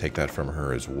ahead and take that from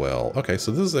her as well. Okay,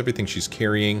 so this is everything she's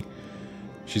carrying.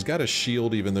 She's got a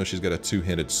shield even though she's got a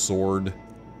two-handed sword.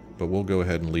 But we'll go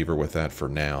ahead and leave her with that for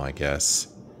now, I guess.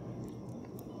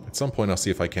 At some point I'll see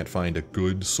if I can't find a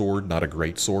good sword, not a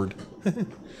great sword,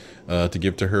 to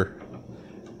give to her.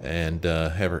 And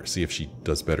have her see if she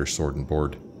does better sword and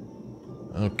board.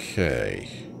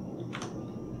 Okay.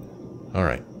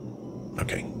 Alright.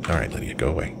 Okay. Alright, Lydia, go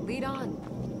away. Lead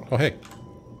on. Oh, hey.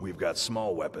 We've got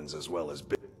small weapons as well as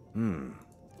big.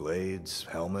 Blades,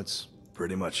 helmets,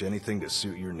 pretty much anything to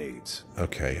suit your needs.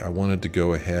 Okay, I wanted to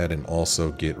go ahead and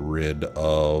also get rid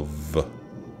of...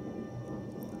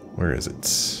 Where is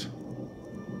it?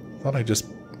 I thought I just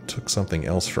took something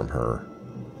else from her.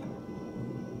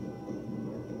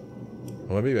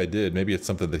 Well, maybe I did. Maybe it's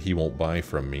something that he won't buy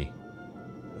from me.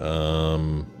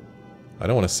 I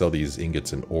don't want to sell these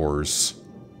ingots and ores.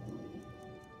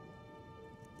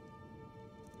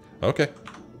 Okay.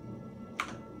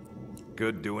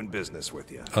 Good doing business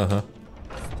with you. Uh-huh.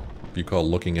 You call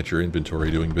looking at your inventory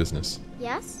doing business.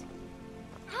 Yes?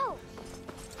 Oh!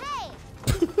 Hey!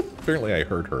 Apparently I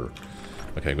heard her.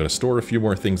 Okay, I'm going to store a few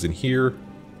more things in here.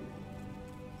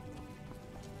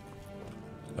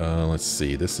 Let's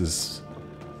see. This is...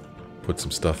 Put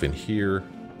some stuff in here.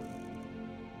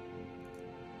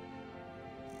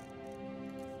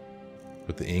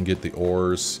 Put the ingot, the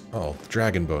ores. Oh, the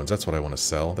dragon bones. That's what I want to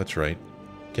sell. That's right.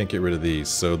 Can't get rid of these.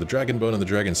 So the dragon bone and the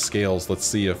dragon scales. Let's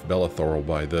see if Belethor will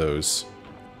buy those.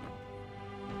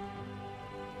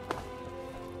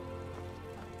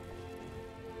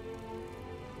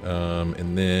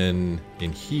 And then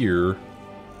in here,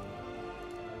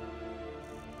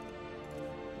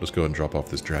 let's go ahead and drop off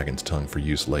this dragon's tongue for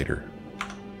use later.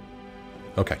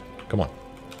 Okay, come on.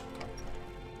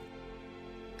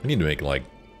 I need to make, like,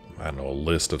 I don't know, a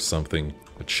list of something,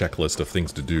 a checklist of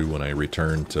things to do when I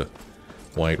return to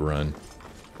Whiterun.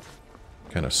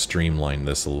 Kind of streamline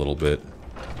this a little bit.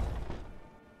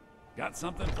 Got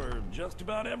something for just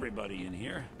about everybody in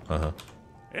here. Uh-huh.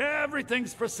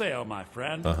 Everything's for sale, my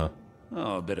friend. Uh-huh.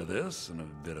 Oh, a bit of this and a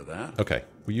bit of that. Okay.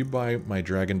 Will you buy my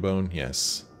dragon bone?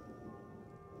 Yes.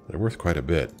 They're worth quite a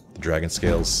bit. The dragon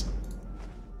scales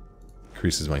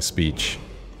increases my speech.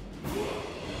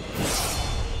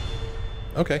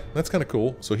 Okay, that's kind of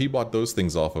cool. So he bought those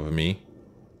things off of me.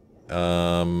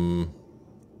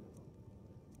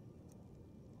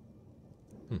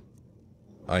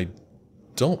 I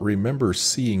don't remember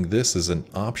seeing this as an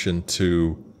option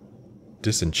to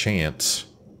disenchant.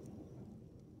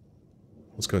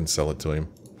 Let's go ahead and sell it to him.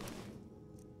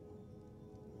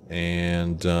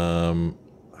 And,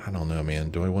 I don't know,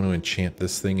 man. Do I want to enchant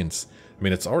this thing? And I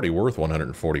mean, it's already worth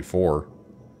 144.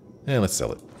 Let's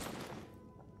sell it.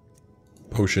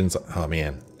 Potions. Oh,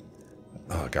 man.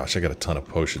 Oh, gosh, I got a ton of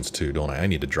potions, too, don't I? I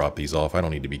need to drop these off. I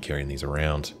don't need to be carrying these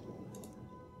around.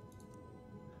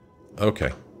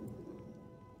 Okay.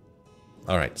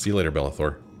 Alright, see you later,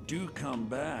 Bellathor. Do come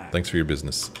back. Thanks for your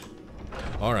business.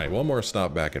 Alright, one more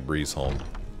stop back at Breezeholm.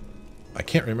 I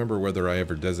can't remember whether I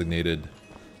ever designated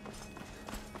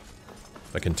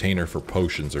a container for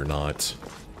potions or not.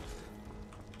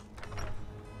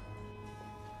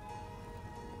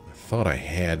 I thought I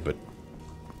had, but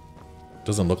it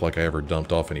doesn't look like I ever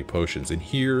dumped off any potions. And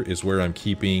here is where I'm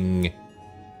keeping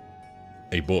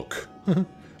a book.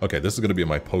 Okay, this is going to be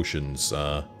my potions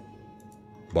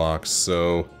box,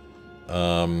 so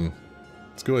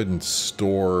let's go ahead and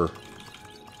store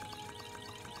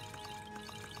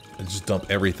and just dump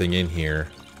everything in here.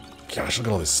 Gosh, look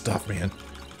at all this stuff, man.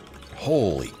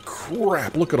 Holy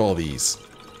crap, look at all these.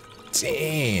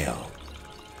 Damn.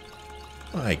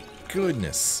 My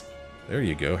goodness. There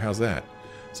you go, how's that?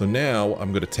 So now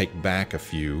I'm going to take back a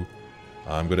few.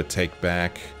 I'm going to take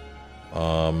back,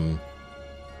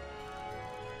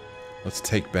 let's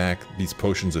take back these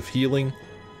potions of healing.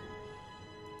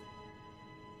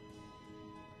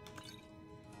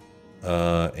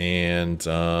 And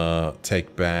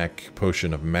take back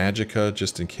potion of magicka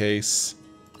just in case.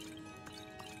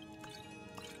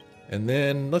 And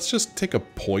then let's just take a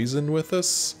poison with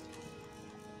us.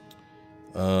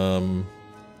 I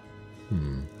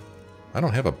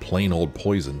don't have a plain old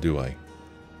poison, do I?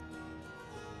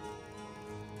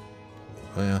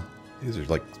 Well, these are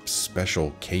like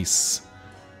special case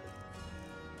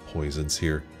poisons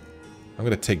here. I'm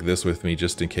gonna take this with me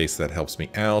just in case that helps me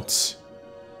out.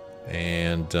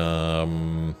 And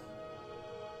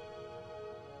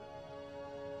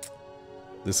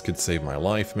this could save my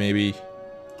life, maybe.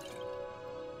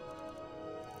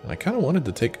 I kind of wanted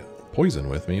to take poison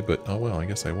with me, but oh well, I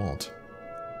guess I won't.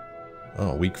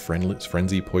 Oh, weak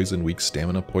frenzy poison, weak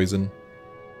stamina poison.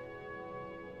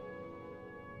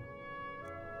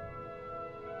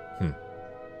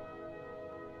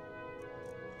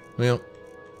 Well,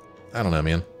 I don't know,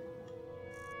 man.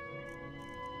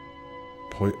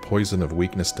 Poison of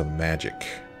weakness to magic.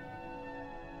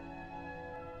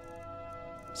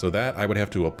 So that, I would have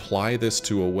to apply this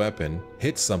to a weapon,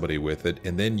 hit somebody with it,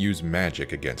 and then use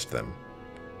magic against them.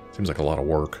 Seems like a lot of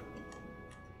work.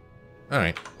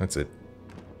 Alright, that's it.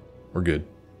 We're good.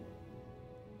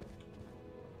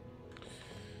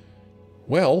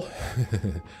 Well,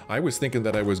 I was thinking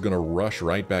that I was going to rush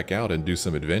right back out and do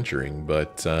some adventuring,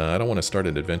 but I don't want to start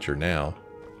an adventure now.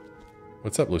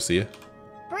 What's up, Lucia?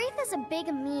 Braith is a big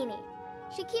meanie.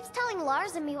 She keeps telling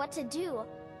Lars and me what to do.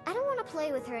 I don't want to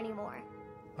play with her anymore.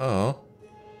 Oh.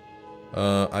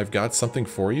 I've got something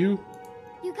for you?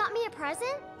 You got me a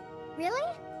present? Really?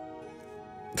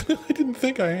 I didn't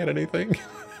think I had anything.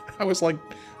 I was like,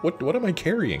 what am I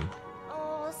carrying?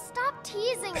 Oh, stop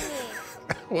teasing me.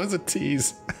 It was a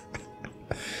tease.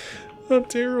 Oh,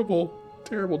 terrible.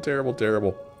 Terrible, terrible,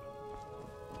 terrible.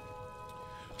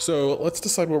 So, let's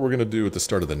decide what we're going to do at the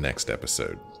start of the next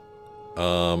episode.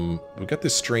 We've got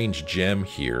this strange gem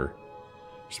here.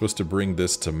 We're supposed to bring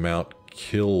this to Mount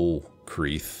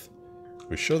Kilcreath. If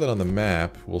we show that on the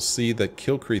map, we'll see that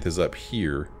Kilcreath is up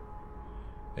here.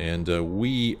 And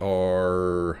we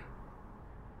are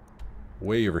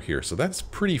way over here. So that's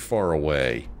pretty far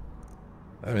away.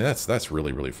 I mean, that's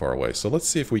really, really far away. So let's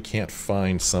see if we can't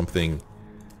find something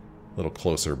a little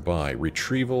closer by.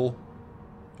 Retrieval.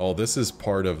 Oh, this is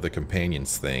part of the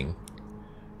companions thing.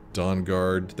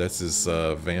 Dawnguard. This is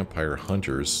Vampire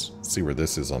Hunters. Let's see where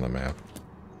this is on the map.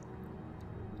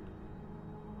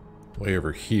 Way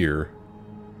over here.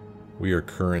 We are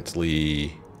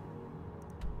currently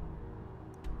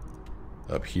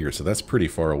up here, so that's pretty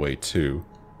far away too.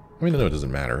 I mean, no, it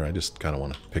doesn't matter. I just kind of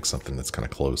want to pick something that's kind of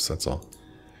close, that's all.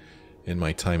 In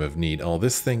my time of need. Oh,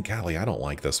 this thing, golly, I don't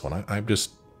like this one. I'm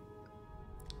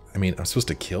supposed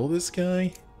to kill this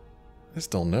guy? I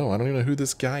just don't know. I don't even know who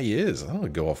this guy is. I don't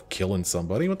want to go off killing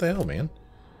somebody. What the hell, man?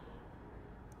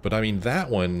 But I mean, that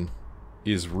one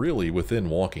is really within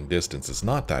walking distance. It's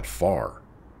not that far.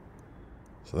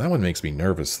 So that one makes me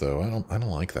nervous, though. I don't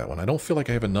like that one. I don't feel like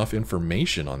I have enough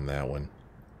information on that one.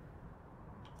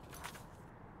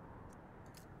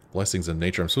 Blessings of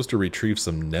Nature. I'm supposed to retrieve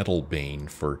some Nettlebane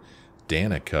for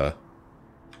Danica.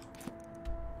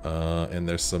 And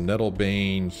there's some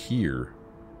Nettlebane here.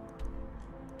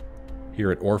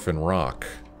 Here at Orphan Rock.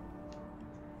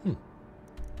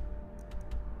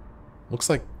 Looks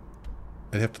like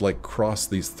I'd have to, like, cross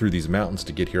through these mountains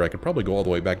to get here. I could probably go all the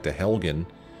way back to Helgen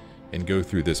and go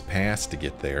through this pass to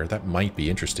get there. That might be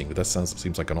interesting, but that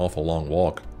seems like an awful long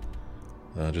walk.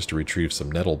 Just to retrieve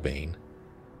some Nettlebane.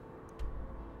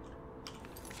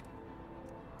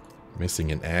 Missing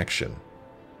in action.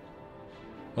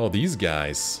 Oh, these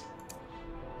guys.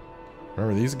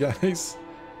 Remember these guys?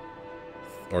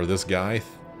 Or this guy?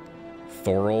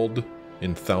 Thorold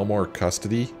in Thalmor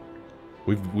custody?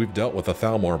 We've dealt with a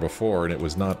Thalmor before, and it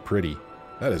was not pretty.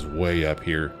 That is way up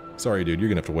here. Sorry, dude, you're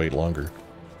gonna have to wait longer.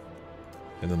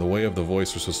 And then the Way of the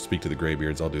Voice, we're supposed to speak to the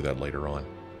Greybeards. I'll do that later on.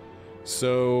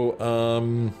 So,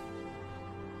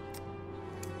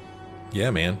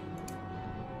 yeah, man.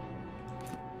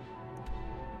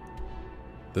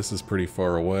 This is pretty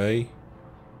far away.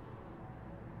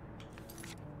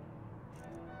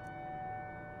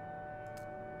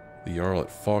 The Jarl at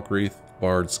Falkreath,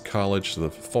 Bard's College. So the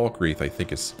Falkreath, I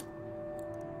think, it's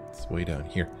way down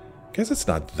here. I guess it's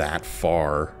not that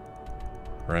far,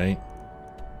 right?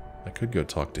 I could go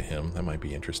talk to him. That might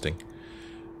be interesting.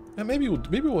 And maybe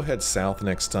we'll head south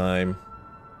next time.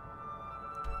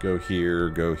 Go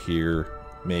here,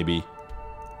 maybe.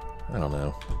 I don't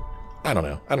know. I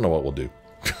don't know what we'll do.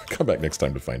 Come back next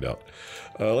time to find out.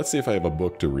 Let's see if I have a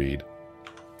book to read.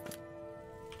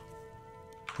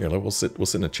 Here, we'll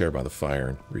sit in a chair by the fire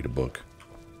and read a book.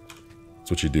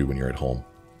 That's what you do when you're at home.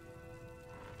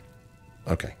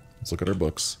 Okay, let's look at our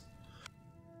books.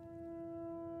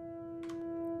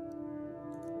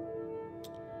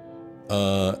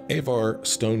 Avar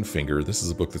Stonefinger. This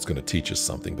is a book that's going to teach us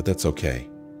something, but that's okay.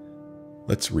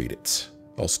 Let's read it.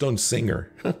 Oh, Stonesinger.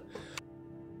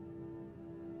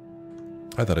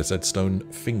 I thought it said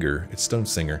Stonefinger. It's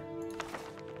Stonesinger.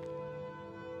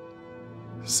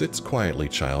 Sit quietly,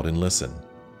 child, and listen.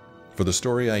 For the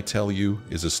story I tell you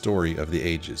is a story of the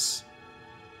ages.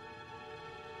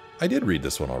 I did read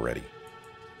this one already.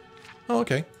 Oh,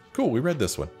 okay. Cool, we read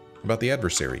this one. About the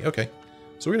adversary. Okay.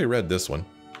 So we already read this one.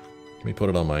 Let me put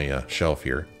it on my shelf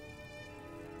here.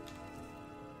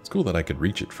 It's cool that I could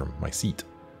reach it from my seat.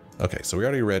 Okay, so we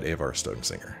already read Avar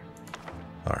Stonesinger.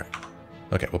 Alright.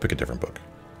 Okay, we'll pick a different book.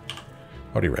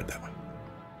 Already read that one.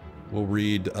 We'll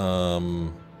read, I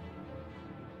mean,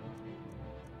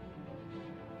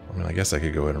 I guess I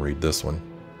could go ahead and read this one.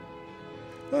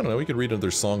 I don't know, we could read another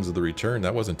Songs of the Return.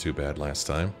 That wasn't too bad last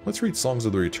time. Let's read Songs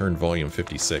of the Return, Volume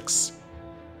 56.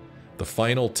 The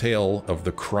Final Tale of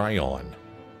the Cryon.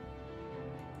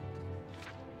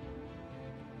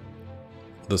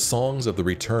 The songs of the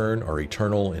return are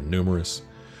eternal and numerous.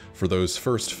 For those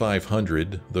first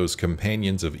 500, those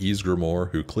companions of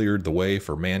Ysgramor who cleared the way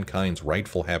for mankind's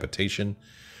rightful habitation,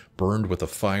 burned with a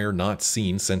fire not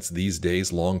seen since these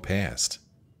days long past.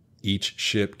 Each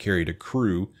ship carried a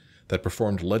crew that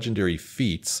performed legendary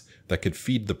feats that could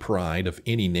feed the pride of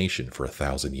any nation for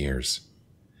 1,000 years.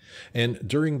 And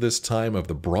during this time of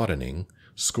the broadening,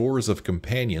 scores of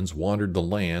companions wandered the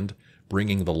land,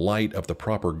 bringing the light of the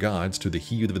proper gods to the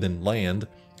heathen land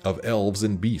of elves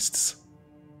and beasts.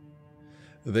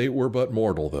 They were but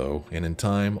mortal, though, and in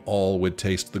time all would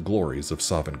taste the glories of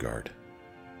Sovngarde.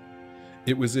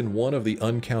 It was in one of the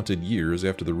uncounted years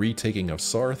after the retaking of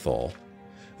Sarthal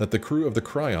that the crew of the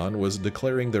Cryon was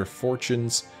declaring their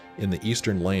fortunes in the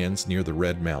eastern lands near the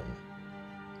Red Mountain.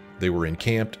 They were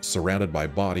encamped, surrounded by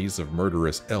bodies of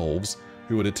murderous elves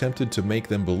who had attempted to make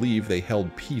them believe they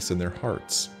held peace in their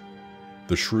hearts.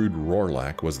 The shrewd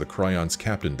Rorlak was the Cryon's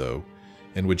captain, though,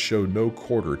 and would show no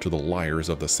quarter to the liars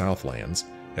of the Southlands,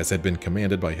 as had been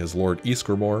commanded by his lord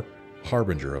Ysgramor,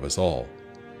 harbinger of us all.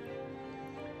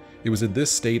 It was in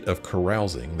this state of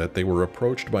carousing that they were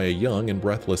approached by a young and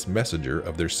breathless messenger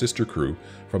of their sister crew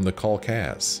from the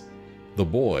Kalkaz. The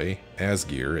boy,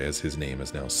 Asgir as his name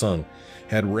is now sung,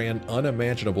 had ran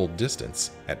unimaginable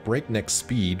distance at breakneck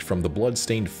speed from the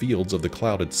blood-stained fields of the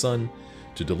clouded sun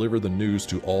to deliver the news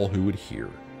to all who would hear.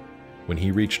 When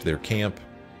he reached their camp,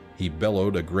 he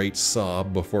bellowed a great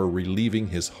sob before relieving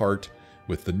his heart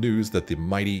with the news that the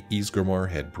mighty Ysgramor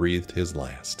had breathed his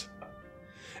last.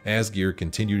 Asgir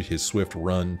continued his swift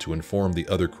run to inform the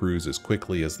other crews as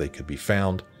quickly as they could be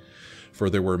found, for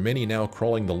there were many now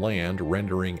crawling the land,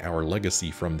 rendering our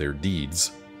legacy from their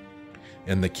deeds.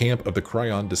 and the camp of the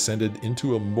Cryon descended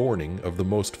into a mourning of the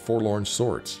most forlorn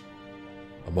sort.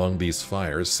 Among these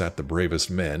fires sat the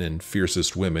bravest men and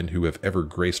fiercest women who have ever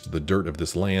graced the dirt of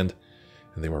this land,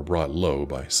 and they were brought low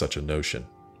by such a notion.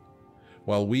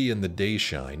 While we in the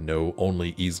dayshine know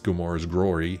only Ysgrimar's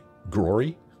glory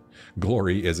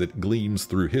as it gleams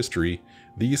through history,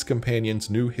 these companions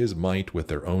knew his might with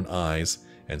their own eyes,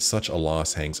 and such a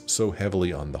loss hangs so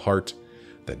heavily on the heart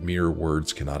that mere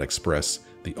words cannot express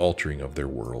the altering of their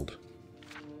world.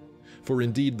 For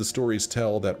indeed the stories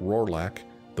tell that Rorlak,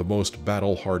 the most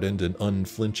battle-hardened and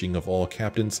unflinching of all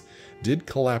captains, did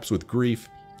collapse with grief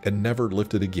and never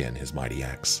lifted again his mighty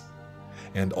axe.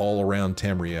 And all around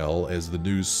Tamriel, as the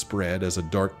news spread as a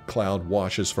dark cloud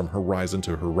washes from horizon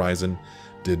to horizon,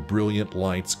 did brilliant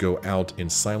lights go out in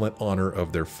silent honor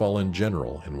of their fallen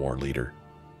general and war leader.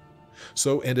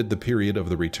 So ended the period of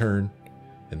the return,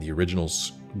 and the original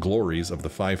glories of the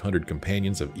 500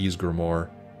 companions of Ysgrimar,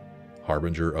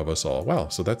 harbinger of us all. Wow,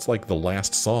 so that's like the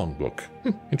last song book.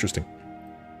 Interesting.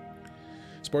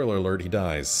 Spoiler alert, he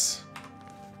dies.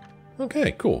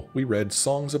 Okay, cool. We read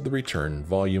Songs of the Return,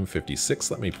 Volume 56.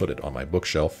 Let me put it on my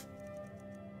bookshelf.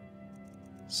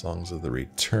 Songs of the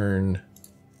Return,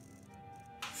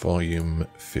 Volume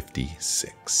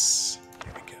 56.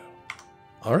 There we go.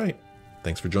 All right.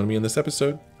 Thanks for joining me in this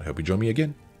episode. I hope you join me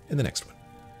again in the next one.